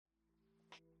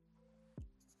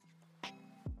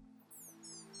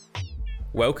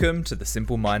Welcome to the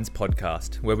Simple Minds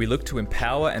podcast, where we look to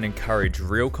empower and encourage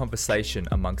real conversation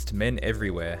amongst men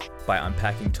everywhere by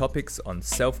unpacking topics on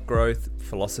self-growth,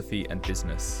 philosophy, and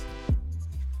business.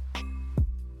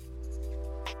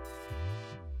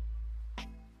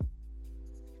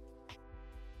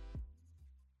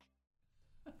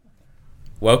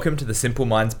 Welcome to the Simple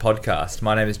Minds podcast.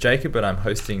 My name is Jacob and I'm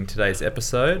hosting today's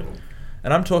episode,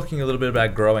 and I'm talking a little bit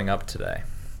about growing up today.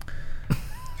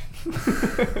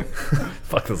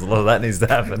 Fuck, there's a lot of that needs to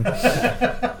happen.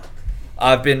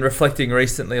 I've been reflecting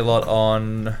recently a lot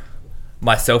on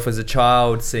myself as a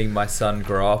child, seeing my son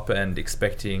grow up and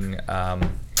expecting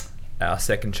our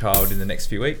second child in the next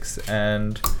few weeks,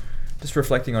 and just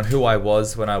reflecting on who I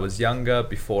was when I was younger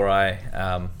before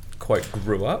I, quote,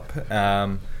 grew up,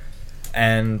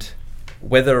 and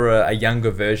whether a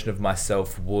younger version of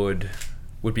myself would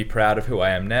be proud of who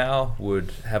I am now.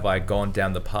 Have I gone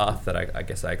down the path that I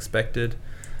guess I expected?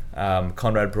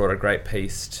 Conrad brought a great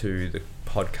piece to the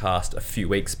podcast a few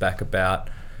weeks back about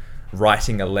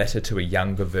writing a letter to a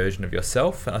younger version of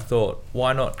yourself, and I thought,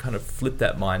 why not kind of flip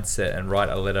that mindset and write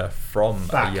a letter from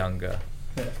a younger...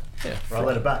 Yeah, write a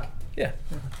letter back. Yeah.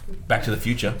 Back to the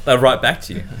future. Right back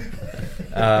to you.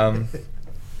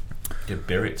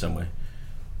 Bury it somewhere.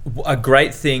 A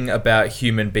great thing about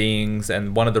human beings,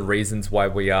 and one of the reasons why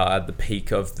we are at the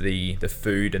peak of the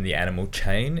food and the animal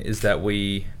chain, is that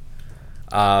we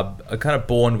are kind of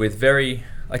born with very,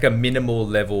 like, a minimal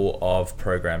level of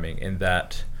programming, in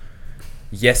that,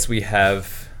 yes, we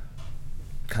have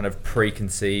kind of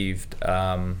preconceived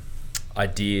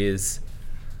ideas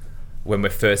when we're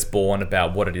first born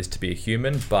about what it is to be a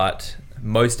human, but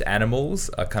most animals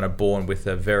are kind of born with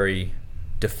a very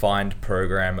defined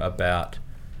program about,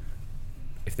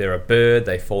 if they're a bird,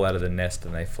 they fall out of the nest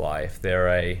and they fly. If they're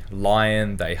a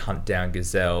lion, they hunt down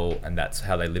gazelle, and that's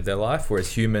how they live their life.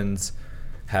 Whereas humans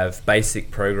have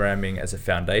basic programming as a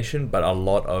foundation, but a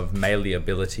lot of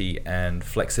malleability and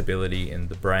flexibility in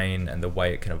the brain and the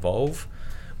way it can evolve,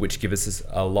 which gives us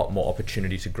a lot more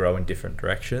opportunity to grow in different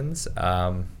directions.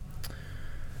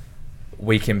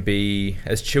 We can be,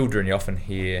 as children, you often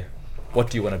hear, what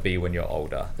do you want to be when you're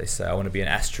older? They say, I want to be an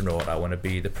astronaut, I want to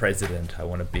be the president, I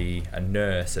want to be a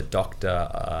nurse, a doctor,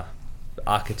 an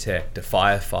architect, a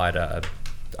firefighter,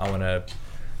 I want to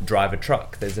drive a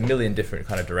truck. There's a million different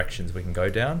kind of directions we can go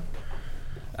down.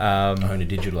 Own a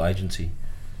digital agency.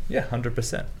 Yeah,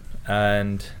 100%.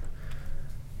 And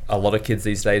a lot of kids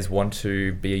these days want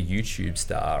to be a YouTube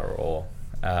star or...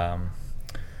 a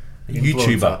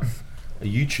YouTuber. A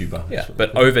YouTuber. Yeah,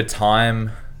 but over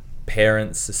time...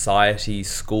 parents, society,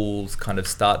 schools kind of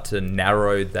start to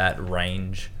narrow that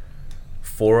range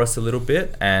for us a little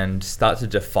bit and start to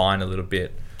define a little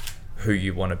bit who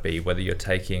you want to be, whether you're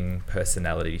taking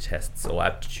personality tests or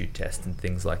aptitude tests and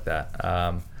things like that.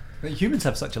 Humans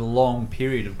have such a long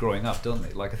period of growing up, don't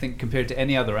they? Like, I think compared to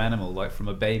any other animal, like from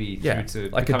a baby through to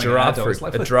like a becoming giraffe. an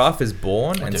adult, A giraffe is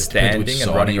born and standing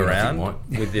and running around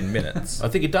within minutes. I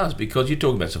think it does, because you're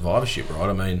talking about survivorship, right?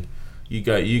 I mean, you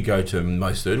go to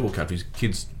most third world countries,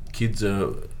 kids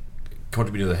are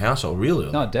contributing to the household really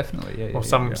early. No, definitely, yeah. Well,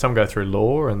 some go through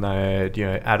law and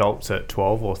they're adults at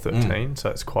 12 or 13, so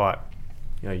it's quite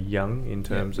young in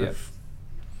terms of.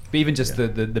 But even just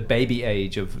the baby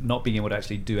age of not being able to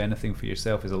actually do anything for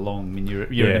yourself is a long. I mean, you're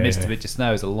in the midst of it just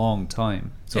now is a long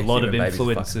time. So a lot of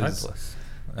influences.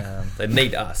 They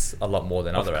need us a lot more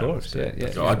than other animals do.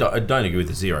 So I don't agree with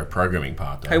the zero programming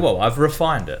part, though. Hey, well, I've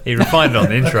refined it. He refined it on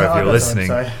the intro if you're listening.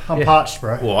 I'm parched,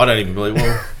 bro. Well, I don't even believe...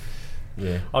 Well,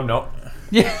 yeah. I'm not.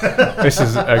 Yeah. This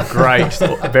is a great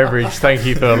beverage. Thank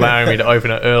you for allowing me to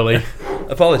open it early.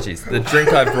 Apologies. The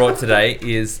drink I brought today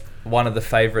is one of the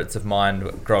favourites of mine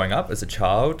growing up as a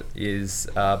child, is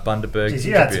Bundaberg. Jeez,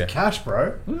 you had some cash,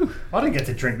 bro. Ooh. I didn't get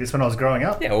to drink this when I was growing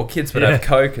up. Yeah, well, kids would have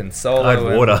Coke and Solo. I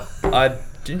had water. I'd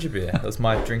ginger beer. That was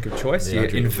my drink of choice. You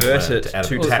invert it 2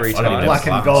 to 3 times. Black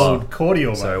and gold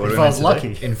cordial, so if I was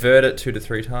lucky. Invert it 2 to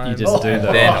 3 times. You just do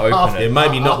that. Then open it. Yeah,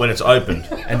 maybe not when it's opened.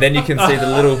 And then you can see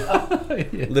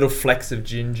the little flecks of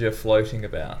ginger floating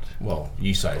about. Well,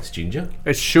 you say it's ginger.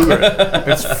 It's sugar.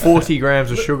 It's 40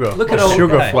 grams of sugar. Look at all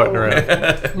sugar floating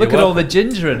around. Look at all the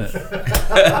ginger in it.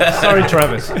 Sorry,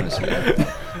 Travis.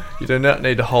 You do not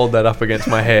need to hold that up against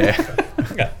my hair.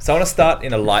 Okay. So I want to start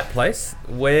in a light place.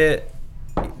 Where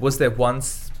was there one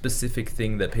specific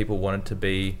thing that people wanted to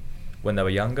be when they were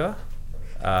younger?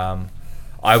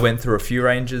 I went through a few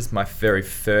ranges. My very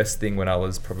first thing when I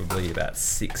was probably about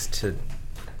 6 to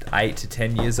 8 to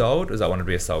 10 years old was I wanted to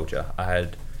be a soldier. I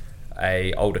had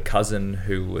a older cousin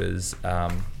who was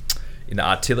in the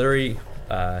artillery.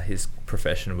 His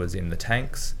profession was in the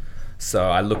tanks.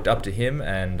 So I looked up to him,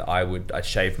 and I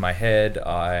shaved my head.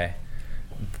 I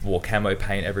wore camo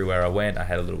paint everywhere I went. I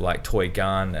had a little like toy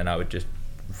gun, and I would just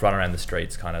run around the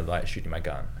streets, kind of like shooting my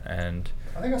gun. And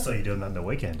I think I saw you doing that on the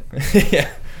weekend.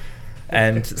 yeah.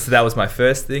 And so that was my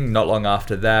first thing. Not long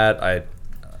after that, I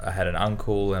had an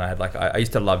uncle, and I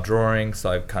used to love drawing,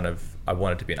 so I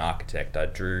wanted to be an architect.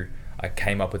 I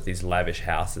came up with these lavish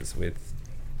houses with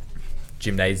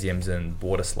gymnasiums and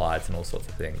water slides and all sorts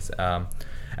of things.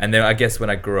 And then I guess when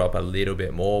I grew up a little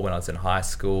bit more, when I was in high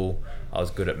school, I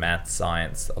was good at math,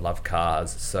 science, I love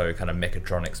cars, so kind of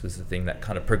mechatronics was the thing that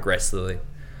kind of progressively,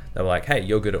 they were like, hey,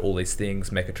 you're good at all these things,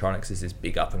 mechatronics is this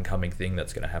big up and coming thing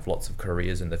that's going to have lots of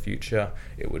careers in the future,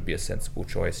 it would be a sensible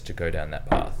choice to go down that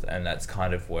path. And that's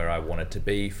kind of where I wanted to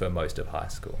be for most of high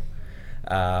school.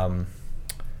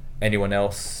 Anyone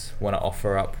else want to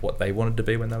offer up what they wanted to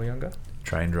be when they were younger?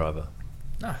 Train driver.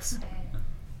 Nice.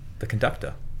 The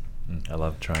conductor. I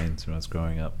loved trains when I was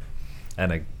growing up.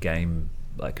 And a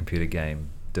computer game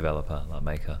developer, like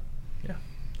maker. Yeah,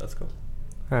 that's cool.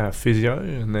 Physio,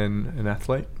 and then an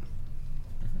athlete.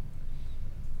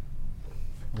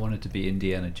 I wanted to be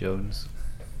Indiana Jones.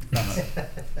 I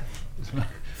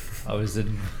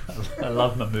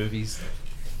love my movies.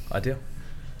 Ideal.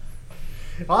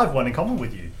 I have one in common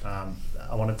with you.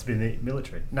 I wanted to be in the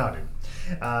military. No, I didn't.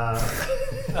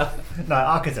 No,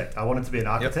 architect. I wanted to be an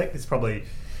architect. Yep. It's probably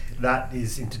that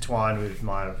is intertwined with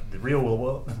the real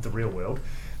world.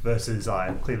 Versus,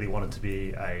 I clearly wanted to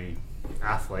be a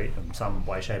athlete in some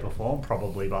way, shape, or form.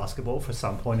 Probably basketball for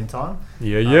some point in time.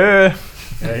 Yeah.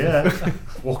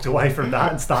 Walked away from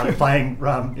that and started playing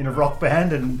in a rock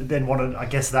band, and then wanted, I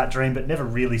guess, that dream, but never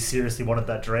really seriously wanted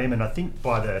that dream. And I think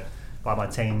by my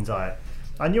teens, I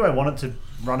knew I wanted to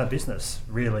run a business.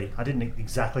 Really, I didn't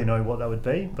exactly know what that would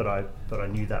be, but I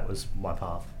knew that was my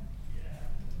path.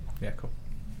 Yeah, cool.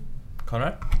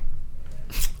 Conrad?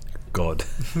 God.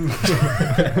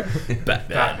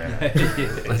 Batman.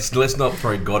 Let's not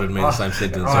throw God and me in the same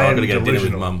sentence. So I'm going to get a dinner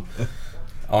with Mum.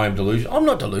 I am delusional. I'm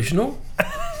not delusional.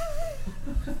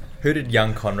 Who did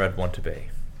young Conrad want to be?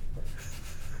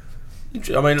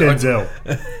 I mean, Denzel.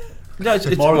 No,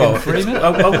 Morgan Freeman.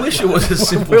 I wish it was a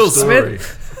simple story.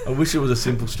 I wish it was a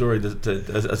simple story,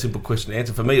 a simple question to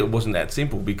answer. For me, it wasn't that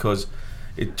simple because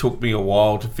it took me a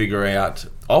while to figure out.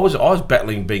 I was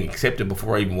battling being accepted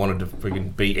before I even wanted to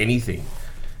freaking be anything,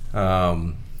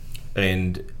 and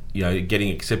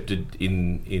getting accepted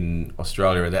in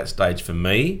Australia at that stage for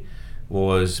me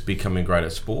was becoming great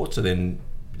at sports. So then,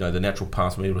 the natural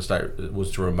path for me was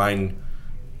to remain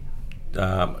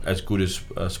as good as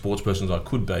a sports person as I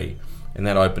could be, and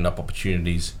that opened up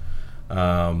opportunities,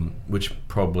 which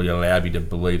probably allowed me to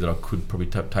believe that I could probably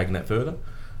taken that further.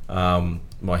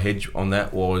 My hedge on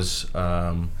that was,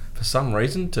 for some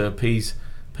reason, to appease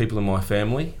people in my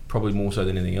family, probably more so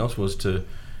than anything else, was to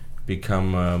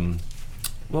become...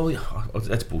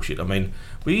 that's bullshit. I mean,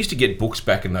 we used to get books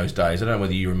back in those days. I don't know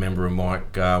whether you remember them,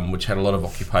 Mike, which had a lot of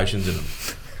occupations in them.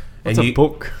 What's a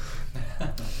book?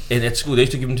 And at school, they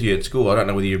used to give them to you at school. I don't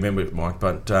know whether you remember it, Mike,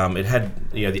 but it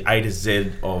had the A to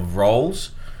Z of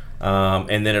roles,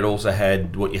 and then it also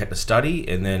had what you had to study,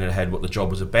 and then it had what the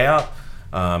job was about,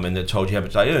 and it told you how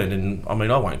much they earned. And I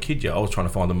mean, I won't kid you, I was trying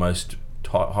to find the most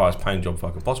highest paying job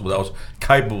fucking possible that I was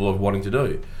capable of wanting to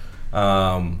do.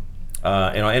 And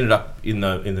I ended up in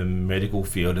the medical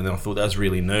field, and then I thought that was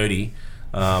really nerdy,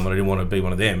 and I didn't want to be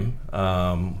one of them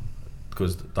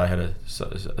because they had a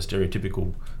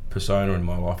stereotypical persona in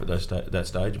my life at that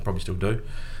stage, and probably still do.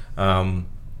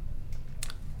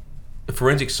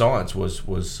 Forensic science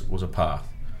was a path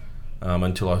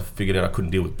until I figured out I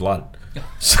couldn't deal with blood.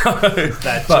 So,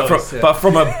 but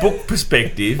from a book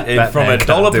perspective, and from a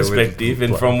dollar perspective,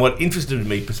 and from what interested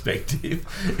me perspective,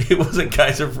 it was a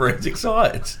case of forensic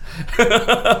science.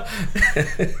 So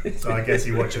I guess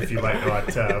you watch a few late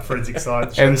night forensic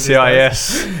science shows.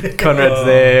 NCIS. Conrad's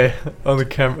there on the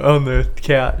couch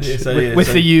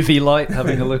with the UV light,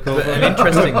 having a look over. An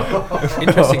interesting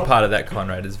part of that,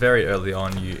 Conrad, is very early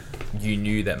on you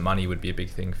knew that money would be a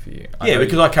big thing for you.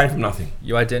 Because I came from nothing.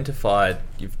 You identified.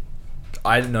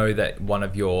 I know that one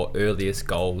of your earliest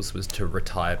goals was to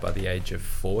retire by the age of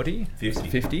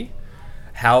 50.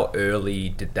 How early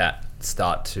did that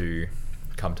start to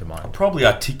come to mind? I probably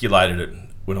articulated it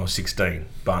when I was 16,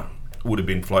 but would have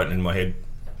been floating in my head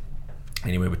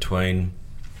anywhere between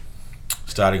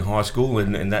starting high school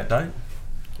and that date.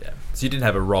 Yeah. So you didn't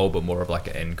have a role, but more of like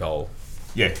an end goal.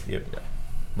 Yeah.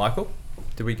 Michael,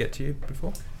 did we get to you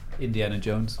before? Indiana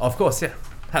Jones. Of course, yeah.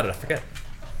 How did I forget?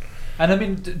 And I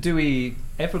mean, do we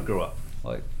ever grow up?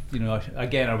 Like,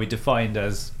 again, are we defined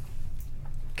as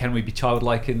can we be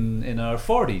childlike in our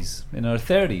 40s, in our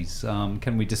 30s?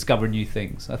 Can we discover new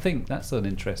things? I think that's an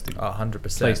interesting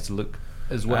 100% place to look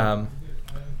as well.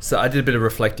 So I did a bit of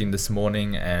reflecting this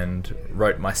morning and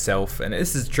wrote myself, and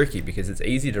this is tricky because it's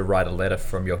easy to write a letter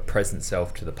from your present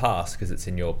self to the past because it's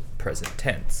in your present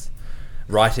tense.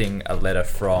 Writing a letter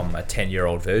from a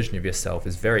 10-year-old version of yourself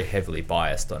is very heavily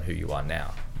biased on who you are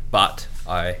now. But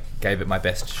I gave it my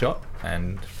best shot,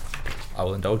 and I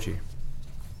will indulge you.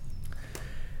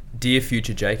 Dear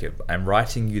future Jacob, I'm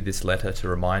writing you this letter to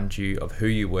remind you of who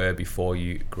you were before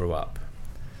you grew up.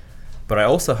 But I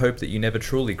also hope that you never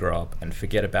truly grow up and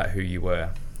forget about who you were.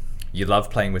 You love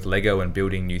playing with Lego and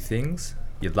building new things.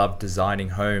 You love designing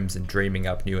homes and dreaming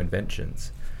up new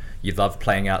inventions. You love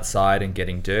playing outside and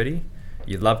getting dirty.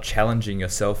 You love challenging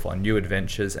yourself on new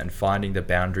adventures and finding the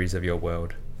boundaries of your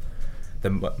world.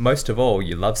 Most of all,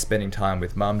 you love spending time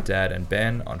with Mum, Dad, and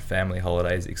Ben on family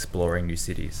holidays exploring new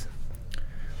cities.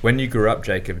 When you grow up,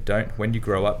 Jacob, don't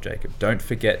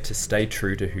forget to stay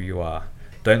true to who you are.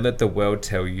 Don't let the world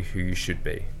tell you who you should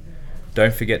be.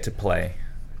 Don't forget to play.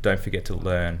 Don't forget to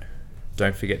learn.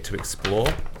 Don't forget to explore.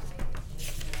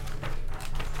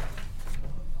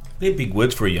 They're big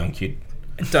words for a young kid.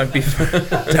 Don't be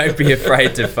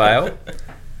afraid to fail.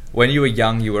 When you were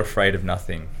young, you were afraid of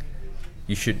nothing.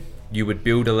 You would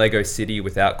build a Lego city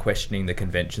without questioning the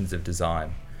conventions of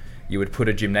design. You would put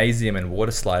a gymnasium and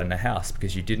water slide in a house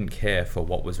because you didn't care for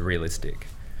what was realistic.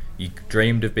 You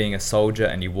dreamed of being a soldier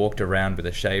and you walked around with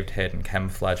a shaved head and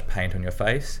camouflage paint on your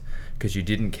face because you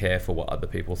didn't care for what other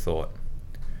people thought.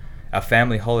 Our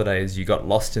family holidays, you got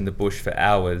lost in the bush for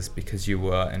hours because you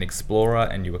were an explorer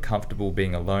and you were comfortable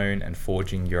being alone and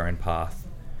forging your own path.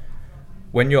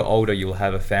 When you're older, you'll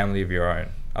have a family of your own,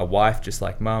 a wife just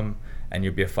like Mum, and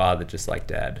you'll be a father just like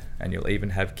Dad, and you'll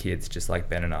even have kids just like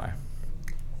Ben and I.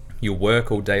 You'll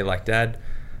work all day like Dad,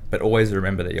 but always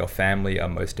remember that your family are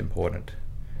most important.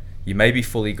 You may be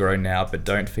fully grown now, but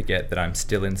don't forget that I'm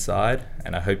still inside,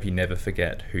 and I hope you never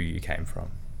forget who you came from.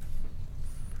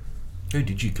 Who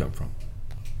did you come from?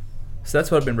 So that's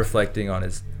what I've been reflecting on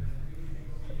is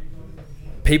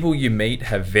people you meet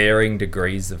have varying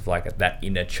degrees of like that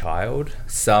inner child.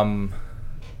 Some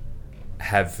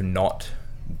have not,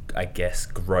 I guess,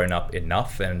 grown up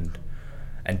enough and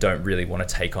don't really want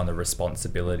to take on the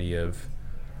responsibility of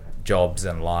jobs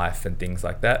and life and things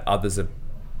like that. Others have,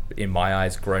 in my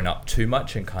eyes, grown up too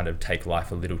much and kind of take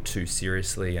life a little too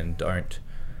seriously and don't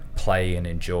play and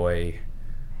enjoy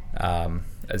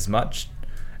as much.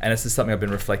 And this is something I've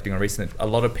been reflecting on recently. A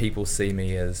lot of people see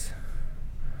me as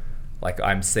like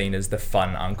I'm seen as the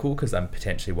fun uncle because I'm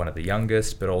potentially one of the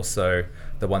youngest, but also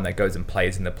the one that goes and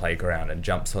plays in the playground and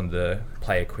jumps on the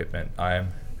play equipment.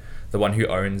 I'm the one who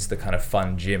owns the kind of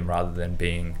fun gym rather than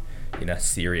being in a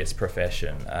serious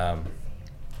profession.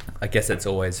 I guess that's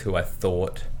always who I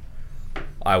thought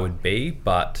I would be,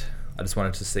 but I just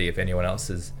wanted to see if anyone else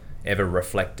has ever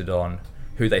reflected on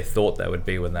who they thought they would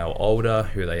be when they were older,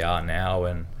 who they are now,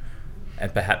 and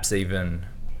perhaps even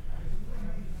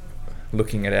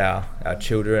looking at our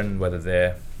children, whether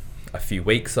they're a few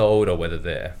weeks old or whether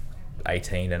they're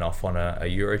 18 and off on a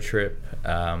Euro trip,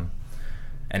 and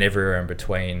everywhere in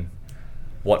between.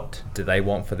 What do they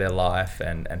want for their life,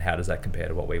 and how does that compare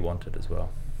to what we wanted as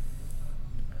well?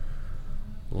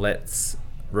 Let's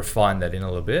refine that in a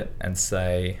little bit and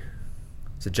say,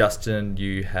 so Justin,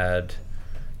 you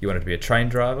wanted to be a train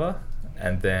driver,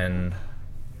 and then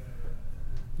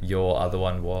your other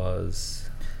one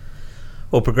was...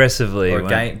 Well, progressively... Or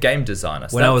a game designer.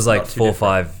 So when I was like 4 or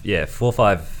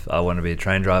 5, I wanted to be a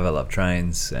train driver. I love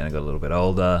trains, and I got a little bit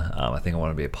older. I think I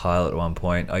wanted to be a pilot at one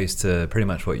point. I used to... Pretty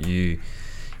much what you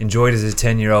enjoyed as a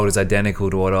 10-year-old is identical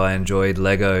to what I enjoyed.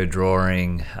 Lego,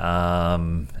 drawing,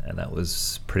 and that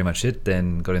was pretty much it.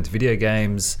 Then got into video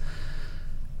games.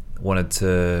 Wanted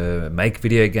to make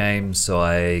video games, so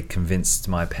I convinced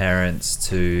my parents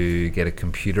to get a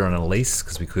computer on a lease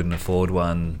because we couldn't afford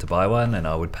one to buy one, and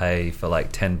I would pay for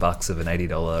like $10 of an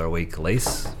 $80 a week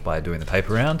lease by doing the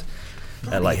paper round.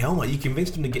 Holy hell, mate! You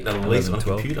convinced them to get a lease on a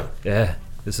computer. Yeah,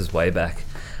 this is way back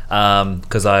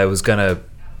because I was going to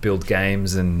build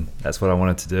games, and that's what I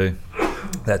wanted to do.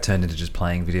 That turned into just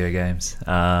playing video games.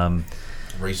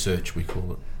 Research, we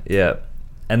call it. Yeah,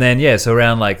 and then so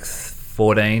around like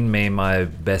 14, me and my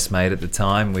best mate at the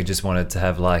time, we just wanted to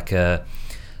have like a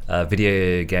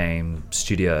video game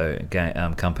studio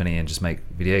company and just make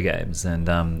video games. And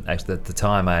actually at the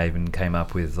time I even came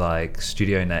up with like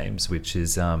studio names, which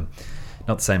is not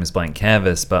the same as Blank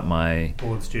Canvas, but my...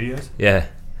 Board Studios? Yeah,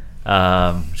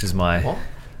 which is my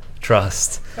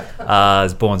trust.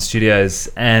 It's Born Studios.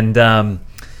 And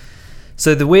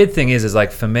so the weird thing is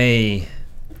like for me...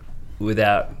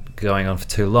 without going on for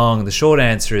too long, the short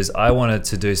answer is I wanted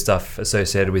to do stuff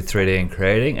associated with 3D and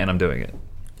creating, and I'm doing it.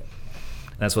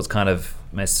 And that's what's kind of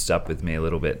messed up with me a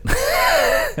little bit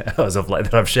as of late,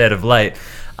 that I've shared of late,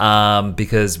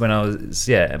 because when I was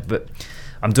but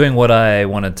I'm doing what I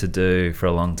wanted to do for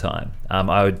a long time.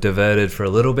 I diverted for a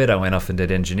little bit. I went off and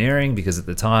did engineering because at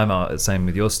the time, same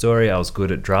with your story, I was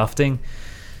good at drafting.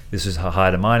 This was a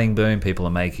high mining boom. People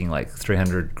are making like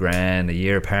 300 grand a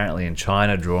year apparently in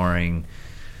China drawing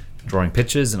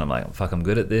pictures, and I'm like, fuck, I'm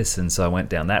good at this. And so I went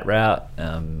down that route,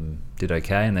 did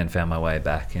okay, and then found my way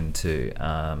back into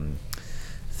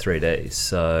 3D.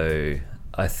 So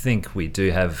I think we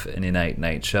do have an innate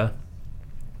nature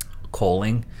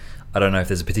calling. I don't know if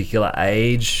there's a particular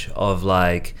age of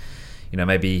like,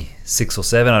 maybe 6 or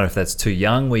 7. I don't know if that's too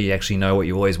young where you actually know what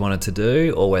you always wanted to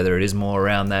do, or whether it is more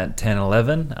around that 10,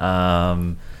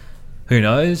 11. Who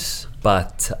knows?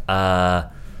 But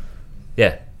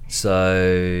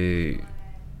so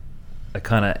I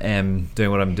kind of am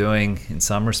doing what I'm doing in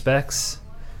some respects.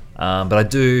 But I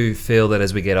do feel that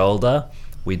as we get older,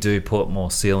 we do put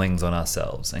more ceilings on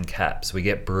ourselves and caps. We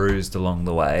get bruised along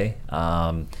the way.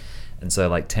 And so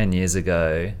like 10 years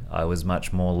ago, I was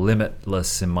much more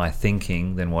limitless in my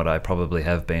thinking than what I probably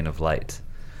have been of late.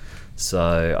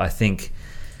 So I think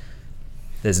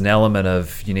there's an element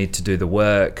of you need to do the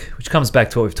work, which comes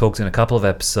back to what we've talked in a couple of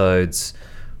episodes,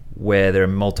 where there are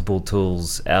multiple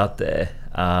tools out there.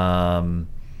 I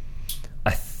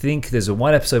think there's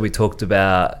one episode we talked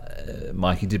about,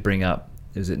 Mike, you did bring up,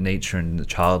 is it Nietzsche and the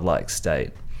childlike state?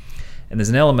 And there's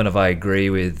an element of I agree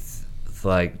with,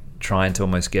 like, trying to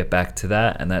almost get back to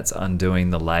that, and that's undoing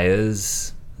the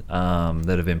layers that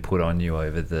have been put on you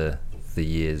over the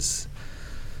years,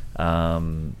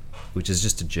 which is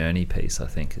just a journey piece. I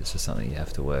think it's just something you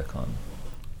have to work on.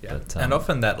 Yeah, but, and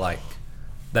often that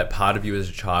part of you as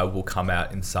a child will come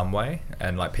out in some way,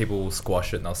 and like people will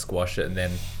squash it and they'll squash it, and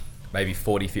then maybe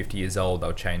 40, 50 years old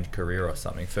they'll change career or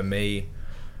something. For me,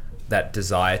 that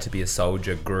desire to be a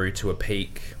soldier grew to a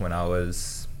peak when I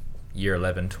was year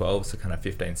 11, 12, so kind of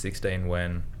 15, 16,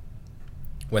 when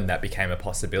that became a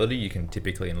possibility. You can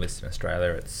typically enlist in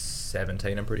Australia at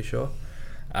 17, I'm pretty sure.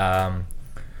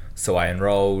 So I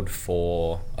enrolled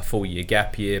for a full year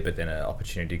gap year, but then an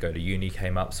opportunity to go to uni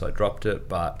came up, so I dropped it.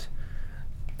 But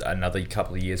another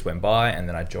couple of years went by, and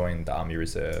then I joined the Army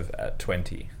Reserve at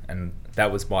 20. And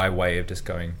that was my way of just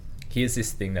going, here's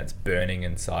this thing that's burning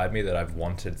inside me that I've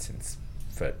wanted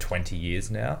for 20 years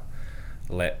now.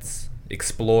 Let's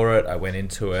explore it. I went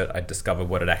into it. I discovered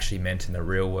what it actually meant in the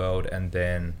real world, and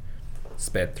then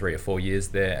spent 3 or 4 years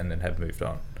there, and then have moved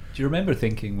on. Do you remember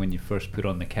thinking when you first put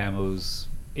on the camos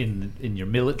in your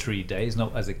military days,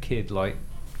 not as a kid, like,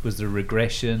 was there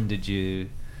regression? Do you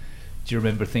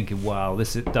remember thinking, wow,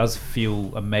 it does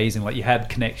feel amazing, like you had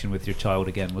connection with your child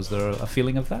again? Was there a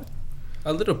feeling of that?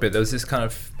 A little bit. There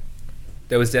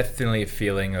was definitely a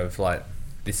feeling of like,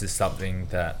 this is something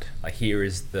that, like, here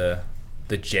is the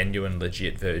genuine,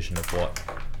 legit version of what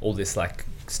all this like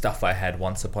stuff I had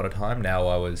once upon a time. Now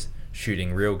I was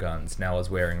shooting real guns. Now I was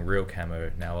wearing real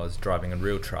camo. Now I was driving in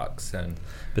real trucks.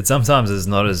 But sometimes it's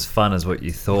not as fun as what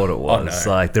you thought it was. Oh,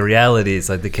 no. Like the reality is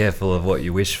like, be careful of what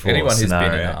you wish for. Anyone who's been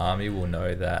in the army will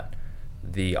know that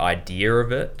the idea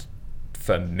of it,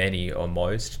 for many or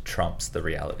most, trumps the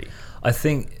reality. I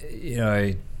think,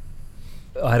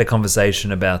 I had a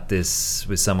conversation about this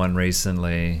with someone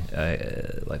recently,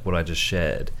 like what I just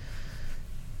shared.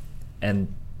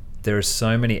 And there are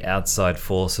so many outside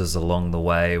forces along the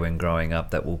way when growing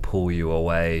up that will pull you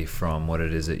away from what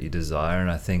it is that you desire.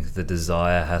 And I think the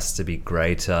desire has to be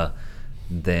greater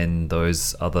than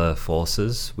those other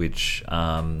forces, which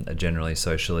are generally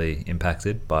socially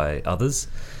impacted by others.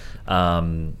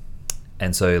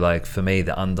 And so, like, for me,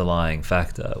 the underlying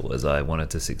factor was I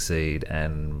wanted to succeed,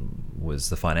 and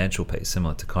was the financial piece,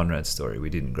 similar to Conrad's story.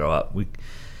 We didn't grow up. We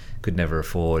could never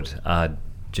afford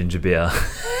ginger beer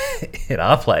in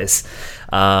our place.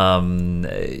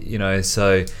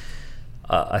 So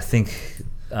I think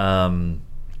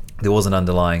there was an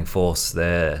underlying force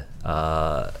there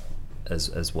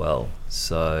as well.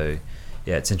 So,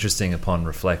 yeah, it's interesting upon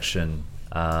reflection.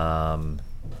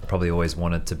 Probably always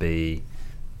wanted to be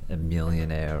a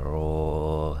millionaire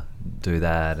or do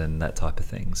that and that type of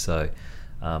thing. So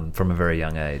from a very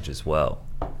young age as well.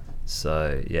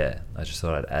 So yeah, I just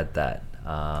thought I'd add that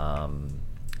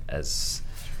because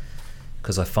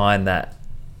I find that,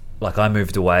 like, I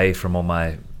moved away from all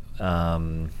my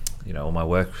all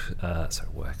my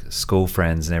school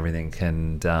friends and everything,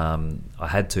 and I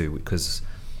had to, because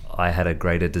I had a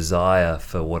greater desire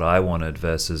for what I wanted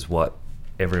versus what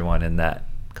everyone in that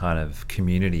kind of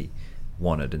community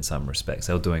wanted in some respects.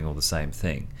 They were doing all the same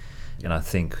thing. And I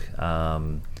think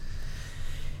a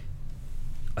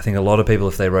lot of people,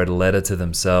 if they wrote a letter to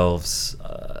themselves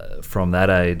from that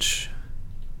age,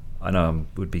 I know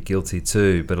I would be guilty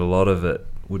too, but a lot of it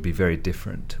would be very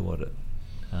different to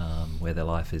where their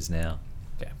life is now.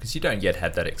 Yeah, because you don't yet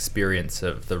have that experience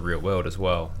of the real world as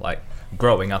well. Like,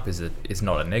 growing up is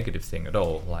not a negative thing at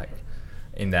all. Like,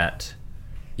 in that,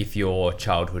 if your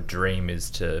childhood dream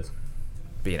is to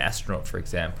be an astronaut, for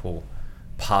example,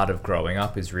 part of growing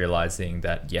up is realizing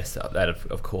that yes, that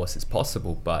of course is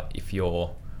possible. But if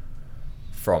you're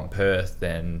from Perth,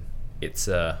 then it's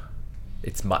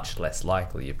much less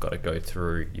likely. You've got to go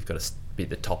through. You've got to be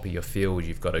the top of your field.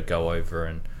 You've got to go over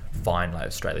and find, like,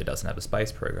 Australia doesn't have a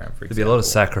space program, for example. There'd be a lot of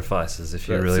sacrifices if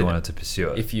you really wanted to pursue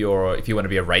it. If you want to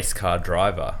be a race car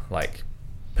driver, like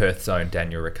Perth's own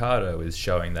Daniel Ricciardo is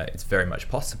showing that it's very much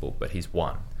possible, but he's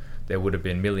won. There would have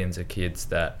been millions of kids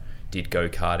that did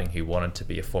go-karting who wanted to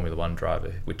be a Formula One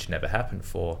driver, which never happened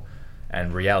for.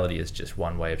 And reality is just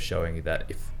one way of showing you that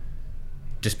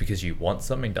just because you want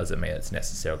something doesn't mean it's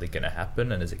necessarily going to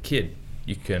happen. And as a kid,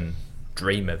 you can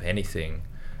dream of anything,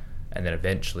 and then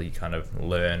eventually kind of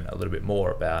learn a little bit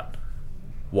more about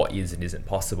what is and isn't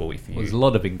possible. There's a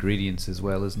lot of ingredients as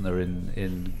well, isn't there,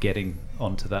 in getting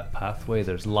onto that pathway?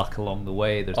 There's luck along the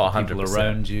way, there's the people 100%.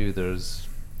 around you, there's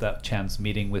that chance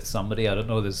meeting with somebody. I don't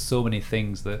know, there's so many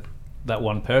things that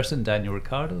one person, Daniel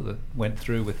Ricciardo, that went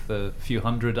through with a few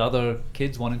hundred other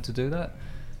kids wanting to do that.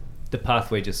 The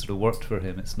pathway just sort of worked for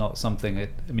him. It's not something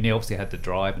he obviously had the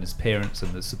drive and his parents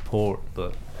and the support,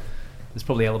 but there's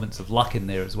probably elements of luck in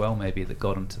there as well, maybe, that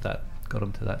got him to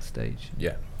that stage.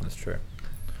 Yeah, that's true.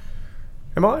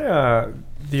 Am I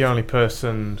the only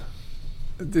person?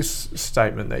 This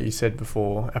statement that you said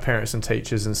before, our parents and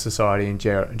teachers and society in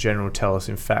general tell us,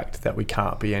 in fact, that we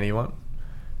can't be anyone.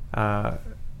 Am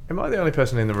I the only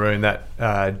person in the room that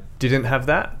didn't have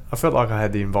that? I felt like I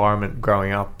had the environment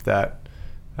growing up that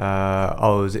I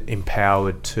was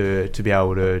empowered to be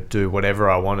able to do whatever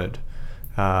I wanted.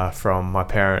 From my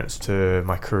parents to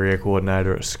my career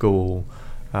coordinator at school.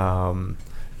 The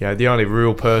only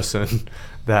real person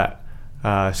that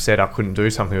said I couldn't do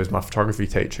something was my photography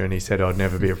teacher, and he said I'd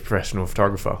never be a professional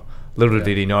photographer. Little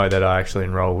did he know that I actually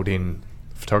enrolled in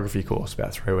a photography course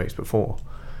about 3 weeks before.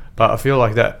 But I feel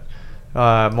like that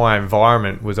my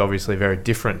environment was obviously very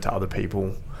different to other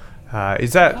people.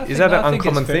 Is that an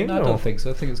uncommon thing? No, I don't think so.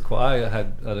 I think it's quite. I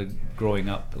had growing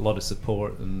up a lot of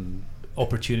support and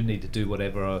opportunity to do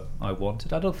whatever I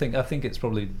wanted. I think it's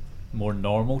probably more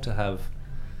normal to have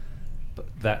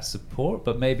that support,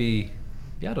 but maybe,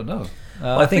 I don't know.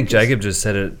 I think Jacob just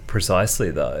said it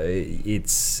precisely, though.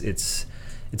 It's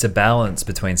a balance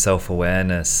between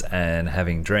self-awareness and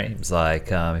having dreams.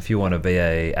 Like, if you want to be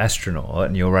a astronaut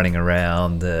and you're running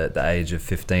around the age of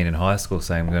 15 in high school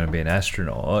saying I'm going to be an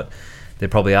astronaut, there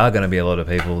probably are going to be a lot of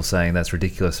people saying that's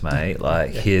ridiculous, mate.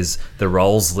 Like, here's the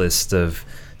roles list of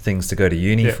things to go to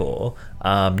uni for.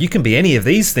 You can be any of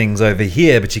these things over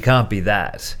here, but you can't be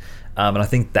that. And I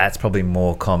think that's probably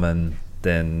more common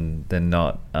than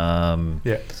not. So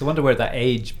I wonder where that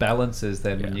age balance is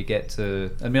then when you get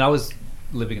to... I was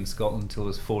living in Scotland until I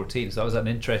was 14, so I was at an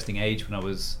interesting age when I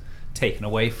was taken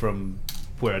away from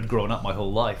where I'd grown up my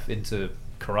whole life into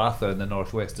Karratha in the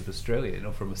northwest of Australia.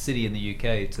 From a city in the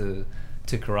UK to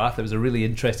Karratha. It was a really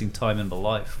interesting time in my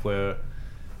life where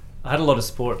I had a lot of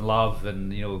support and love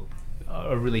and,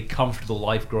 a really comfortable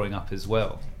life growing up as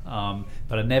well.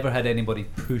 But I never had anybody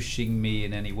pushing me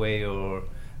in any way or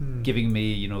giving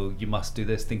me, you must do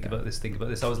this, think about this, think about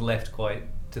this. I was left quite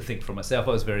to think for myself.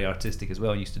 I was very artistic as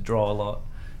well. I used to draw a lot.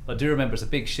 I do remember it's a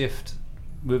big shift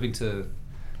moving to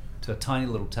a tiny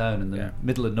little town in the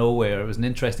middle of nowhere. It was an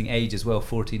interesting age as well,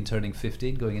 14 turning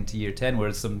 15, going into year 10, where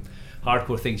there's some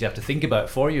hardcore things you have to think about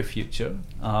for your future.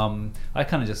 I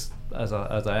kind of just, as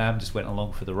I am, just went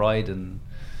along for the ride and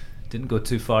didn't go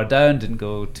too far down, didn't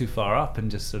go too far up, and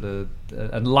just sort of,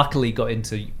 and luckily got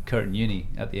into Curtin Uni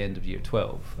at the end of year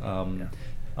 12.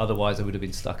 Otherwise, I would have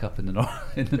been stuck up in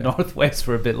the northwest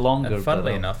for a bit longer. And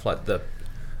funnily enough,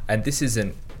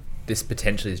 this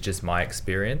potentially is just my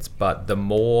experience, but the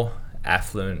more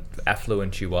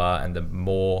affluent you are, and the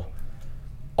more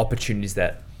opportunities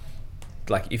that,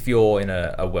 like, if you're in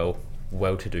a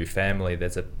well-to-do family,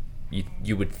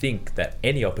 you would think that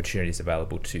any opportunity is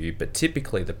available to you, but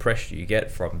typically the pressure you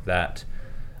get from that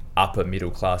upper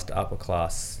middle class to upper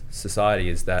class society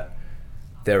is that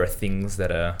there are things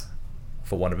that are,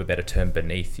 for want of a better term,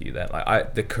 beneath you.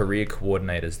 That the career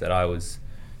coordinators that I was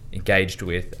engaged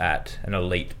with at an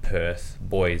elite Perth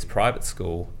boys private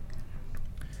school,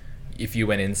 if you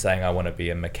went in saying I want to be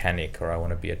a mechanic or I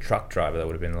want to be a truck driver, that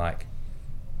would have been like,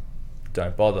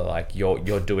 don't bother. Like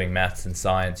you're doing maths and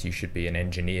science, you should be an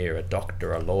engineer, a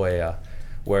doctor, a lawyer.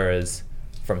 Whereas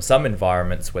from some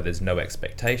environments where there's no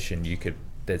expectation,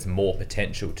 there's more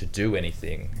potential to do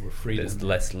anything. More freedom. There's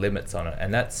less limits on it,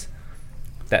 and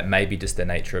that may be just the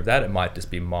nature of that. It might just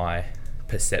be my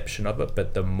perception of it,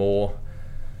 but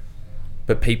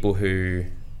people who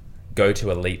go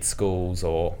to elite schools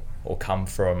or come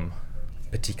from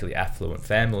particularly affluent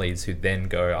families who then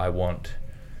go, I want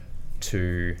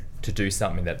to do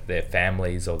something that their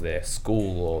families or their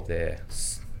school or their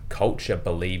culture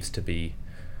believes to be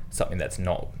something that's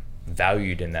not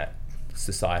valued in that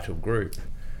societal group.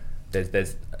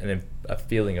 There's a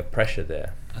feeling of pressure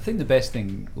there. I think the best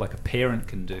thing like a parent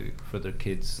can do for their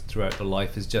kids throughout their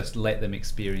life is just let them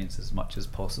experience as much as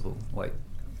possible. Like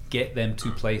get them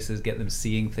to places, get them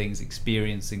seeing things,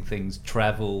 experiencing things,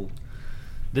 travel,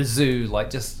 the zoo. Like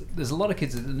just there's a lot of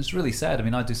kids, and it's really sad. I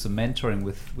mean, I do some mentoring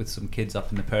with some kids up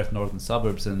in the Perth northern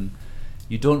suburbs, and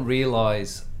you don't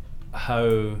realise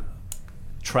how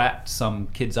trapped some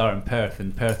kids are in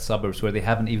Perth suburbs, where they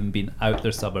haven't even been out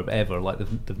their suburb ever. Like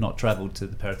they've not travelled to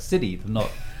the Perth city. They've not.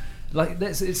 Like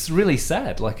it's really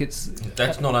sad. Like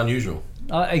that's not unusual.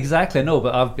 Exactly, no,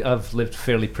 but I've lived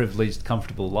fairly privileged,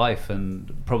 comfortable life,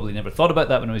 and probably never thought about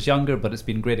that when I was younger. But it's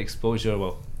been great exposure,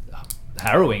 well,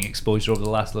 harrowing exposure over the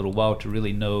last little while to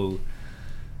really know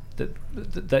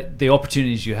that the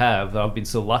opportunities you have. I've been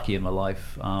so lucky in my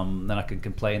life. Then I can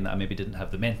complain that I maybe didn't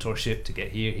have the mentorship to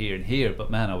get here, and here.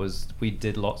 But man, we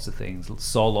did lots of things,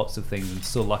 saw lots of things, and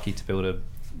so lucky to be able to.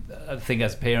 I think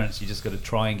as parents, you just got to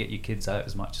try and get your kids out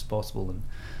as much as possible and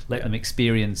let them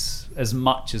experience as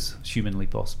much as humanly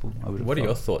possible. What are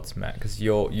your thoughts, Matt? Because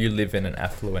you live in an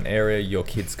affluent area, your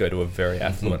kids go to a very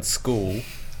affluent school.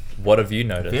 What have you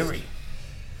noticed? Very.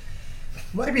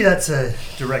 Maybe that's a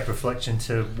direct reflection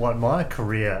to what my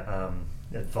career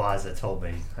advisor told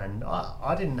me, and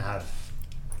I didn't have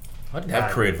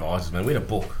career advisors, man. We had a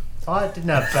book. I didn't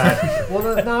have bad.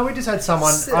 Well, no, we just had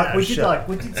someone. We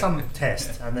did some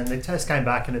test, and then the test came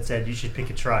back and it said you should pick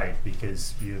a trade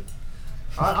because you.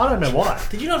 I don't know why.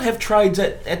 Did you not have trades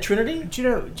at Trinity?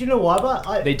 Do you know why?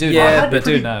 But they do. Yeah, they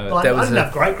do now. Like, I didn't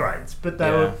have great grades, but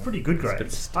they were pretty good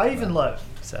grades. I even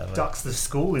sadly. ducks the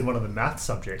school in one of the math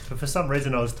subjects, but for some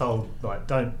reason I was told like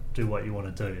don't do what you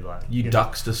want to do. Like you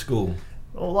ducks the school.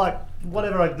 Or like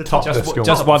whatever the Top top the school.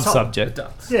 Just one subject.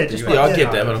 Yeah, just Yeah, I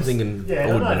get that, but I'm thinking Yeah,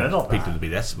 I wouldn't not picked that. it to be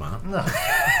that smart. No.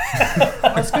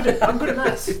 I'm good at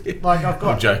maths. Like I've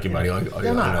got. I'm joking, buddy. I know I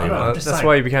you know. are. I'm just That's saying.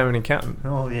 why you became an accountant.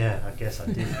 Oh yeah, I guess I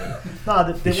did. No,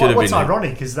 You should have what's been a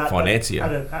ironic is that financier.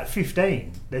 at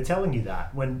 15 they're telling you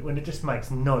that when it just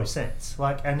makes no sense.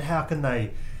 Like, and how do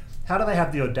they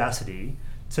have the audacity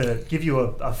to give you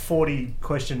a 40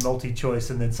 question multi-choice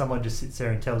and then someone just sits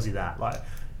there and tells you that? Like,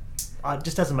 it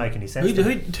just doesn't make any sense.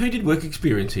 Who did work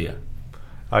experience here?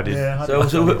 I did. Yeah,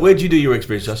 So where'd you do your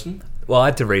experience, Justin? Well, I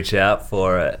had to reach out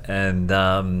for it, and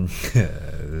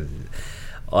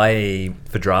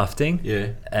for drafting. Yeah.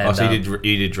 And, so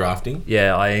you did drafting?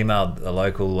 Yeah, I emailed a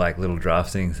local little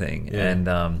drafting thing, Yeah. and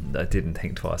I didn't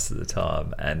think twice at the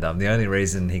time. And the only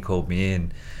reason he called me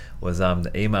in was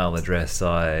the email address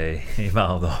I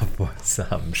emailed off was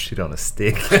shit on a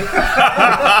stick.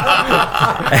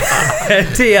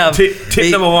 And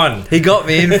Tip number one. He got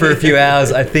me in for a few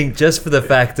hours, I think, just for the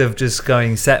fact of just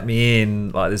sat me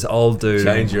in like this old dude.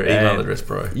 Change your email and- address,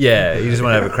 bro. Yeah, he just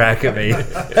want to have a crack at me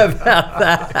about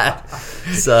that.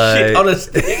 So Shit on a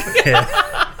stick.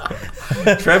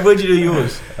 Trav, where'd you do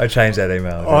yours? I changed that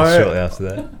email address shortly after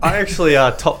that. I actually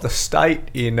topped the state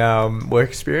in work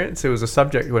experience. It was a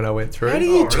subject when I went through. How do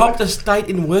you top the state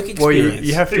in work Well, experience?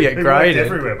 you have to get We worked graded,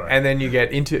 everywhere, mate. and then you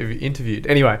get interviewed.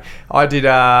 Anyway, I did.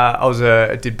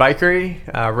 Did bakery,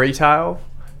 retail,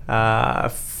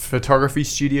 photography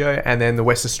studio, and then the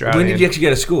West Australian. When did you actually go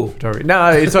to school? photography. No,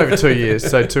 it's over 2 years,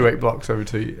 so 2 week blocks over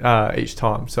each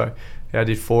time. So yeah, I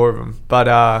did 4 of them, but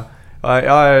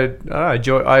I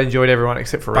enjoyed everyone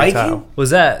except for Baking? retail. Was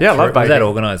that Yeah, I love was that baking.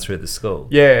 organised through the school?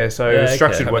 Yeah, so it Yeah, was okay.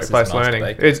 structured How much is workplace the master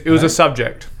learning. baking? It was a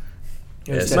subject.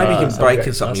 Yeah, It's, so Maybe you can subject. break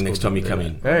or something That's next cool time you to come do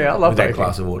in. Yeah, I love with that baking.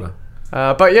 glass of water.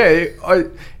 But yeah,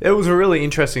 it was a really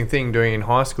interesting thing doing in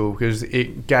high school because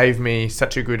it gave me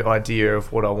such a good idea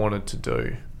of what I wanted to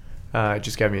do. It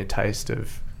just gave me a taste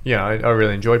of, I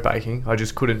really enjoyed baking. I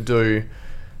just couldn't do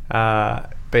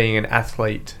being an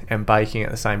athlete and baking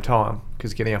at the same time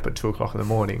because getting up at 2 o'clock in the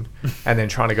morning and then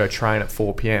trying to go train at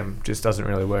 4 p.m. just doesn't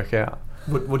really work out.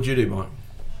 What'd you do, Mike?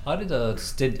 I did a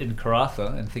stint in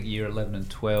Karratha, I think year 11 and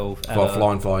 12.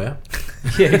 Fly and fire.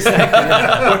 Yeah, exactly.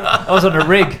 Yeah. I was on a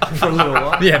rig for a little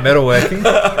while. Yeah,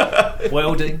 metalworking.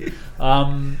 Welding.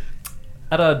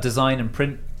 At a design and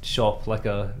print shop, like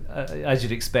as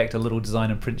you'd expect, a little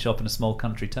design and print shop in a small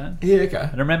country town. Yeah, okay.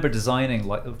 And I remember designing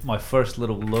like my first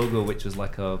little logo, which was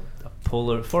like a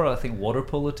polar for I think water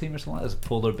polo team or something. Like that. It was a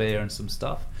polar bear and some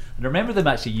stuff. And I remember them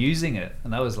actually using it,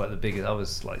 and that was like the biggest. I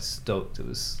was like stoked. It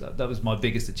was that was my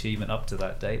biggest achievement up to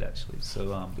that date, actually.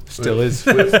 So Still is.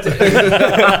 best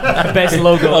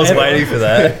logo. I was ever. waiting for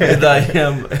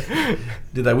that.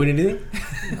 Did they win anything?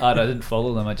 I didn't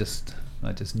follow them. I just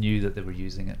knew that they were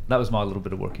using it. That was my little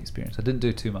bit of work experience. I didn't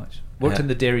do too much. Worked in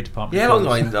the dairy department. Yeah, how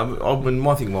long?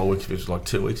 My thing, my work experience was like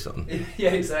 2 weeks. Something.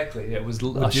 Yeah, exactly. Yeah, it was a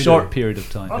What'd you short do? period of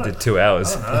time. I did 2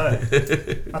 hours. I don't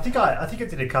know. I think I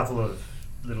did a couple of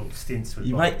little stints with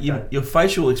Your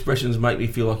facial expressions make me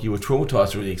feel like you were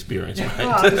traumatised through the experience, mate. No,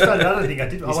 I don't think I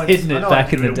did. He's hidden it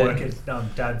back in the day. I work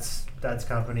at Dad's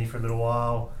company for a little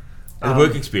while. The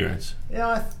work experience.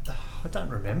 Yeah, I don't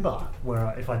remember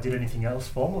if I did anything else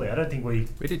formally. I don't think we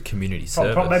did community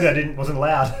service. maybe I wasn't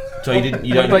allowed. So you didn't.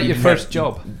 What about your first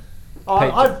job?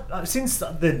 I since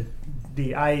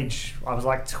the age I was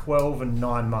like 12 and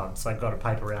 9 months, I got a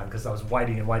paper round because I was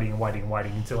waiting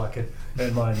until I could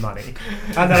earn my own money,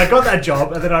 and then I got that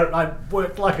job, and then I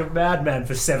worked like a madman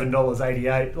for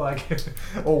 $7.88 like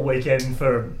all weekend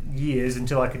for years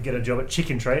until I could get a job at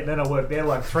Chicken Treat, and then I worked there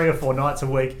like 3 or 4 nights a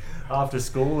week after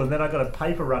school, and then I got a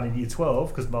paper run in year 12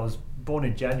 because I was born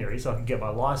in January, so I could get my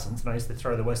license, and I used to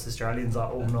throw the West Australians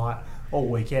up all night, all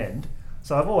weekend.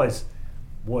 So I've always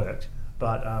worked.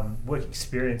 But work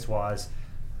experience-wise,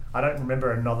 I don't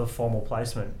remember another formal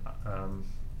placement.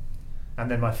 And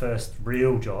then my first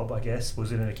real job, I guess,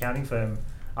 was in an accounting firm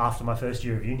after my first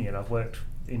year of uni, and I've worked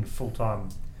in full-time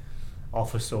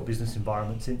office or business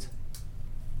environment since.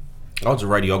 I was a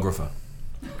radiographer.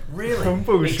 Really?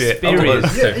 Bullshit.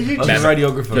 Experience. Yeah, you I was just a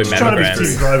radiographer. do just trying to be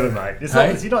mammograms. Tim Grover, mate. It's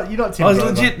Hey? not, you're not Tim I was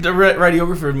Grover. legit a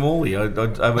radiographer in Morley. I went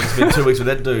to spend 2 weeks with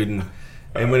that dude and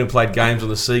went and played games on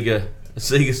the Sega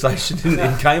station in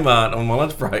Kmart on my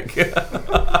lunch break.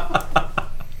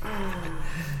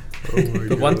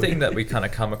 The one thing that we kind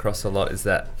of come across a lot is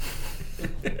that,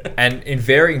 and in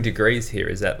varying degrees here,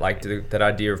 is that like that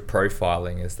idea of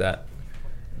profiling is that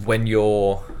when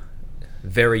you're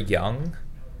very young,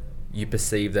 you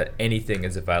perceive that anything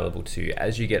is available to you.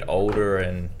 As you get older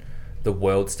and the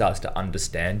world starts to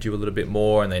understand you a little bit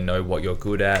more, and they know what you're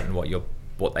good at and what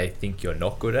they think you're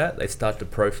not good at, they start to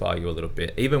profile you a little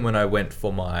bit. Even when I went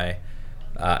for my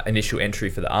initial entry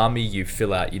for the army, you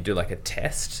do like a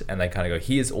test, and they kind of go,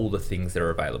 here's all the things that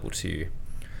are available to you.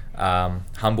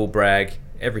 Humble brag,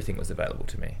 everything was available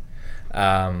to me.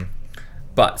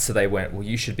 But so they went, well,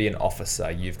 you should be an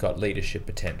officer, you've got leadership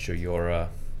potential,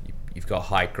 you've got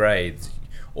high grades,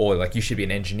 or like you should be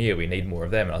an engineer, we need more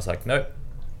of them. And I was like, nope,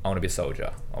 I want to be a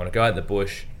soldier. I want to go out in the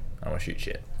bush, I want to shoot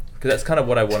shit. Because that's kind of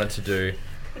what I wanted to do.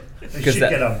 You should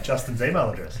get Justin's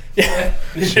email address.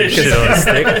 Shit on a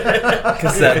stick.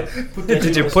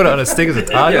 Did you put it on a stick as a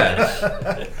target?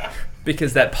 Yeah.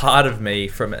 Because that part of me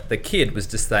from the kid was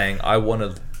just saying, I want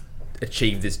to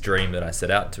achieve this dream that I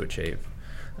set out to achieve.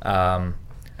 And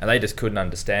they just couldn't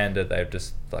understand it. They were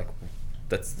just like,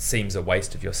 that seems a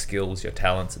waste of your skills, your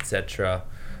talents, etc.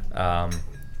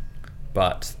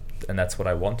 And that's what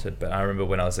I wanted. But I remember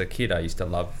when I was a kid, I used to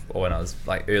love, or when I was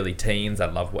like early teens, I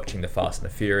loved watching The Fast and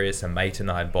the Furious, and mate and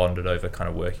I bonded over kind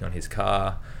of working on his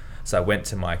car. So I went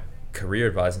to my career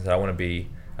advisor and said, I want to be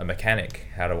a mechanic.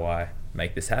 How do I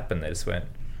make this happen? They just went,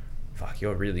 fuck,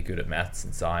 you're really good at maths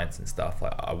and science and stuff.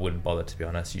 Like, I wouldn't bother, to be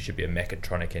honest. You should be a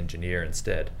mechatronic engineer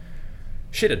instead.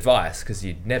 Shit advice, because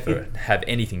you'd never have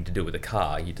anything to do with a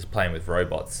car. You're just playing with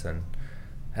robots and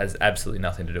has absolutely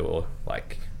nothing to do with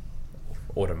like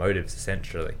automotives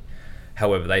essentially.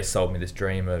 However, they sold me this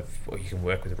dream of, well, you can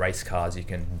work with race cars, you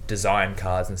can design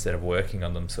cars instead of working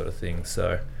on them, sort of thing.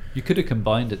 So You could have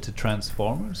combined it to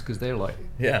Transformers, because they're like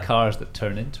cars that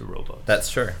turn into robots. That's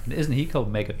true. And isn't he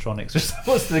called Megatronics or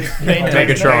something? What's the main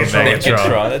Megatron.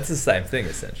 Megatron. It's the same thing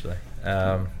essentially.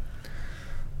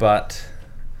 But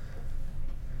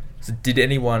so did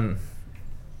anyone?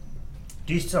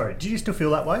 Do you still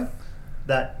feel that way?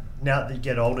 That now that you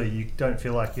get older, you don't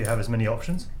feel like you have as many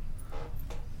options?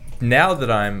 Now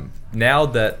that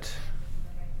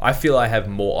I feel I have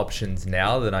more options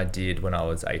now than I did when I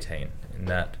was 18. In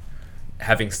that,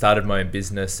 having started my own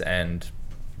business and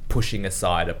pushing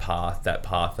aside that path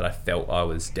that I felt I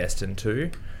was destined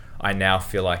to, I now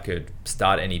feel I could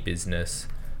start any business,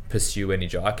 pursue any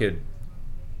job. It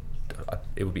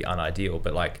would be unideal,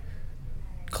 but like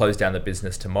close down the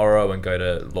business tomorrow and go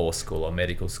to law school or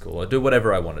medical school or do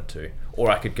whatever I wanted to. Or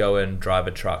I could go and drive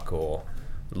a truck or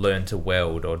learn to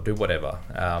weld or do whatever.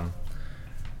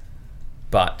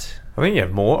 But I think you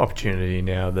have more opportunity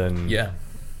now than yeah,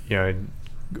 you know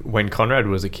when Conrad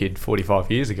was a kid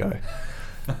 45 years ago.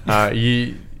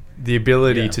 The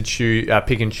ability to choose,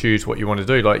 pick and choose what you want to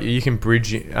do. Like you can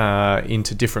bridge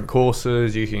into different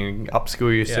courses. You can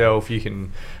upskill yourself. You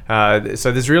can.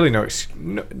 So there's really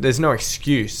there's no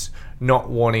excuse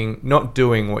not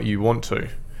doing what you want to.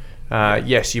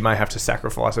 Yes, you may have to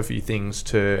sacrifice a few things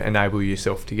to enable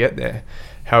yourself to get there.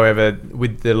 However,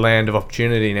 with the land of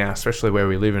opportunity now, especially where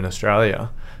we live in Australia,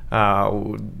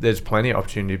 there's plenty of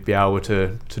opportunity to be able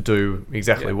to do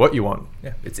exactly what you want.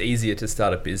 Yeah, it's easier to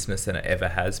start a business than it ever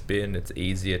has been. It's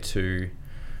easier to,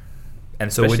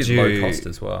 and So especially would you, low cost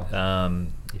as well.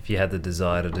 If you had the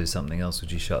desire to do something else,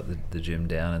 would you shut the gym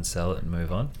down and sell it and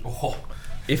move on?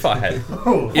 If I had,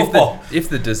 if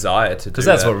the desire to do Because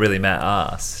that's that, what really Matt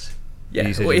asked. Yeah,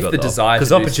 You said well, you've if got the desire because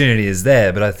to do- opportunity is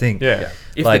there, but I think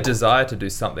If like- the desire to do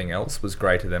something else was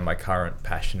greater than my current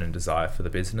passion and desire for the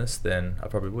business, then I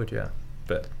probably would, yeah.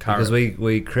 But because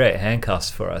we create handcuffs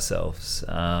for ourselves.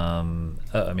 I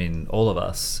mean, all of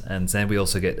us, and then we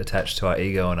also get attached to our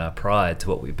ego and our pride to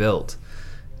what we built,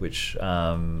 which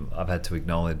I've had to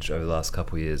acknowledge over the last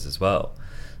couple of years as well.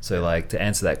 So, like, to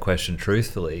answer that question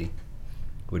truthfully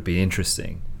would be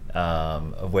interesting,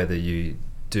 of whether you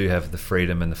do have the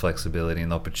freedom and the flexibility and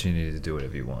the opportunity to do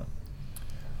whatever you want.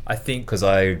 I think Because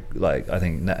I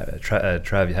think Trav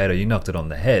Hader, you knocked it on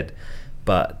the head,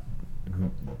 but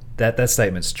that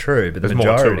statement's true. But the There's more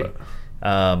to majority it.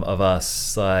 of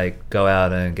us like go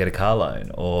out and get a car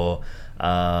loan, or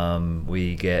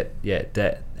we get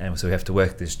debt, and so we have to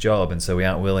work this job, and so we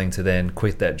aren't willing to then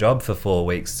quit that job for 4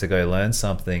 weeks to go learn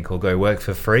something or go work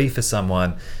for free for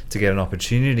someone to get an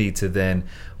opportunity to then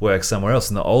work somewhere else.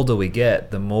 And the older we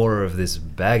get, the more of this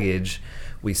baggage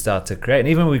we start to create. And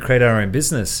even when we create our own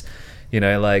business, you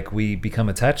know, like we become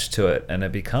attached to it, and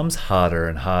it becomes harder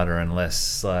and harder and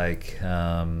less like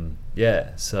so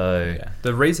Yeah.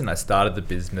 The reason I started the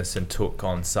business and took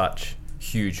on such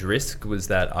huge risk was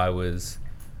that I was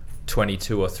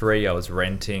 22 or 3. I was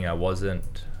renting. I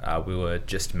wasn't. We were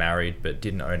just married, but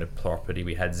didn't own a property.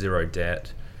 We had zero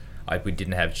debt. We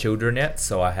didn't have children yet,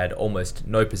 so I had almost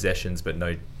no possessions, but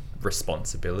no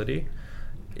responsibility.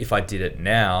 If I did it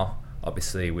now,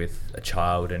 obviously with a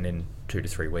child, and in 2 to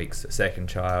 3 weeks, a second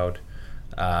child,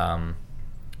 and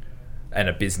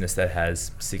a business that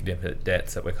has significant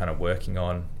debts that we're kind of working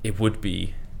on, it would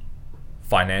be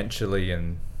financially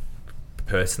and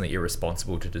personally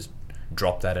irresponsible to just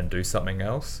drop that and do something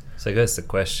else. So I guess the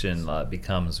question like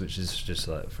becomes, which is just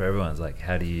like for everyone's like,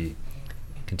 how do you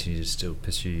continue to still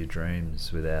pursue your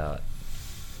dreams without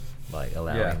like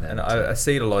allowing them and to I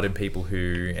see it a lot in people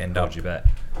who end hold up you back?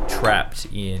 trapped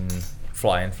in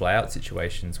fly in, fly out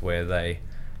situations where they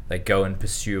go and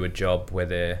pursue a job where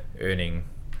they're earning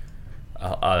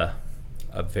a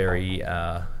very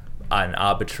an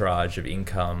arbitrage of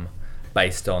income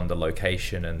based on the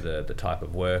location and the type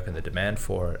of work and the demand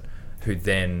for it, who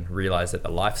then realize that the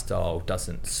lifestyle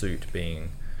doesn't suit being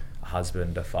a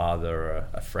husband, a father,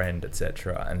 a friend,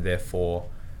 etc. And therefore,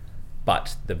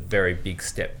 but the very big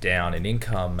step down in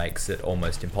income makes it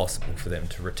almost impossible for them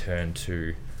to return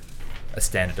to a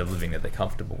standard of living that they're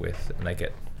comfortable with, and they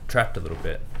get trapped a little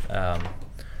bit.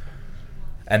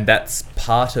 And that's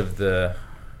part of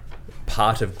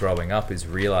growing up, is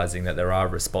realizing that there are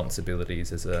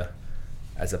responsibilities as a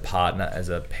partner, as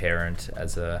a parent,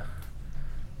 as a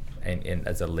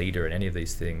leader in any of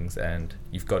these things, and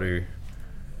you've got to.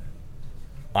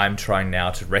 I'm trying now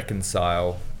to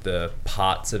reconcile the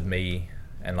parts of me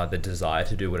and like the desire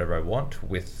to do whatever I want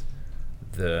with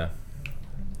the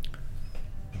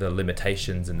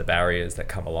limitations and the barriers that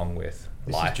come along with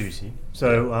This life. is juicy.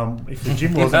 So if the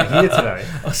gym wasn't here today,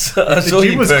 I if the saw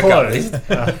gym you was perk up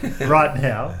closed right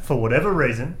now for whatever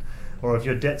reason, or if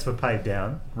your debts were paid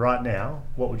down right now,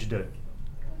 what would you do?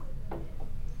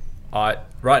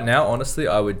 Right now, honestly,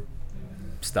 I would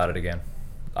start it again.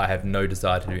 I have no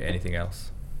desire to do anything else.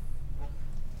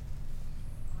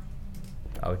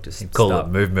 I would just Call start. it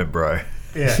movement, bro.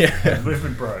 Yeah, Yeah.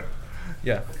 movement, bro.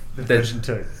 Yeah, The There's- version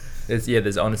 2.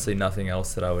 there's honestly nothing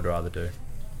else that I would rather do.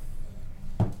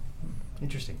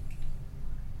 Interesting.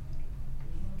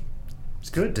 It's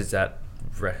good. Does that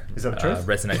Is that the truth?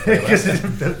 resonate very well?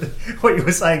 Because what you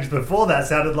were saying before that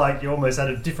sounded like you almost had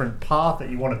a different path that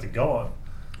you wanted to go on.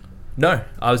 No,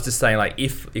 I was just saying, like,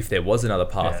 if there was another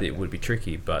path, Yeah. it would be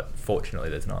tricky, but fortunately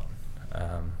there's not.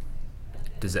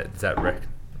 Does that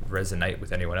resonate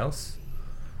with anyone else?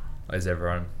 Is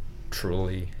everyone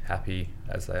truly happy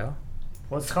as they are?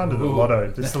 Well, it's kind of the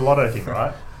lotto. It's the lotto thing,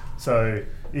 right? So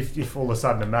if all of a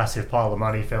sudden a massive pile of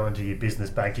money fell into your business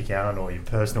bank account or your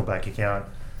personal bank account,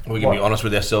 We can be honest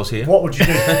with ourselves here. What would you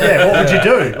do? Yeah, what would you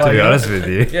do? To be honest with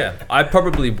you. Yeah, I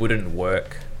probably wouldn't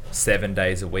work 7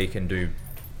 days a week and do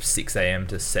 6 a.m.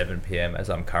 to 7 p.m. as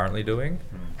I'm currently doing.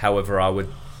 However, I would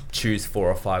choose 4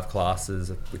 or 5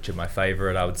 classes, which are my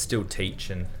favorite. I would still teach,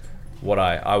 and what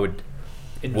I would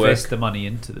Invest the money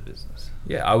into the business.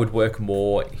 Yeah, I would work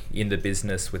more in the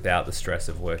business without the stress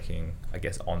of working, I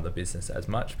guess, on the business as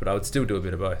much, but I would still do a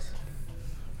bit of both.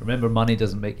 Remember, money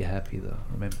doesn't make you happy, though.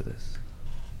 Remember this.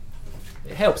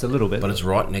 It helps a little bit. But it's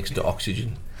right next to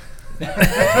oxygen. Right,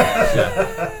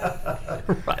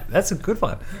 that's a good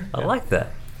one. I like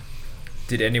that.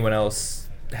 Did anyone else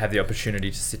have the opportunity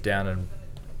to sit down and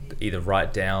either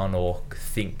write down or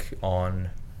think on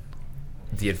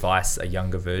the advice a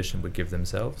younger version would give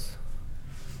themselves?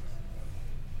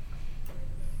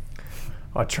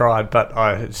 I tried, but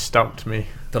it stumped me.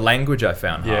 The language I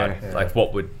found hard. Yeah. Like,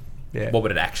 what would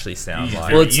it actually sound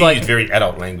like? Well, it's You like- use very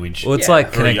adult language. Well, it's Yeah,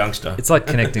 like for a youngster. It's like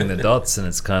connecting the dots, and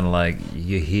it's kind of like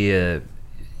you hear,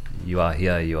 you are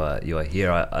here, you are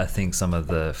here. I think some of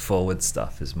the forward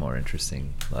stuff is more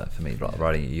interesting. Like for me,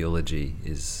 writing a eulogy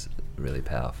is really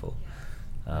powerful.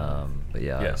 But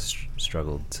yeah, Yeah. I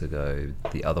struggled to go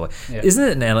the other way. Yeah. Isn't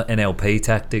it an NLP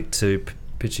tactic to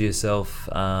picture yourself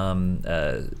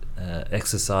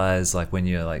exercise like when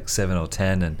you're like 7 or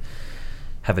 10 and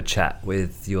have a chat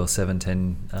with your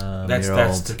 7-10 That's year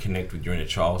old? to connect with your inner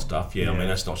child stuff. Yeah, I Yeah. mean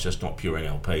that's not pure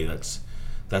NLP.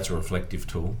 That's a reflective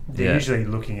tool. They're Yeah. usually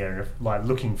looking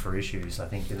for issues. I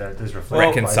think there's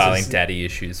reflective Reconciling places. daddy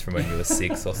issues from when you were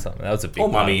 6 or something. That was a big Or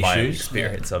part mummy of my issues.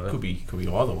 experience of it. Could be either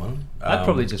one. I'd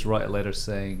probably just write a letter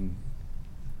saying,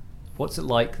 "What's it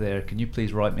like there? Can you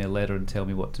please write me a letter and tell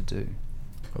me what to do?"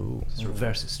 Ooh. Just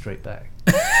reverse it straight back.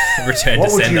 Return What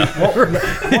to would you?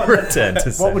 sender. Return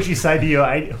to What would you say to your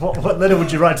what letter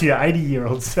would you write to your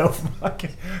 80-year-old self,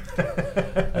 Mike?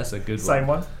 That's a good one. Same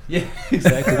one. Yeah,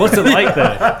 exactly. What's it like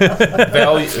there?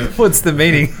 Value, What's the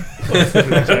meaning?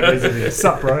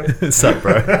 Sup, bro? Sup,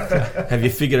 bro? have you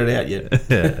figured it out yet?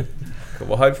 Yeah. Cool.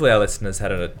 Well, hopefully our listeners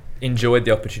enjoyed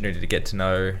the opportunity to get to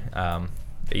know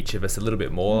each of us a little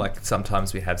bit more. Like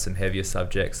sometimes we have some heavier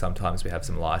subjects, sometimes we have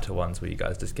some lighter ones where you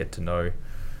guys just get to know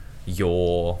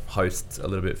your hosts a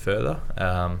little bit further.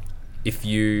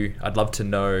 I'd love to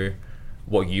know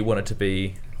what you wanted to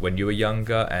be when you were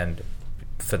younger, and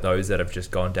for those that have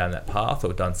just gone down that path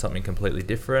or done something completely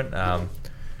different,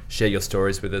 share your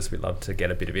stories with us. We'd love to get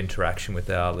a bit of interaction with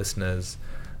our listeners.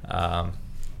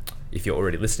 If you're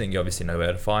already listening, you obviously know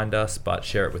where to find us, but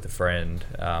share it with a friend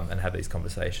and have these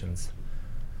conversations.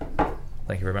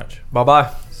 Thank you very much.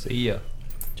 Bye-bye. See ya.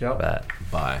 Ciao. Bye.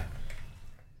 Bye.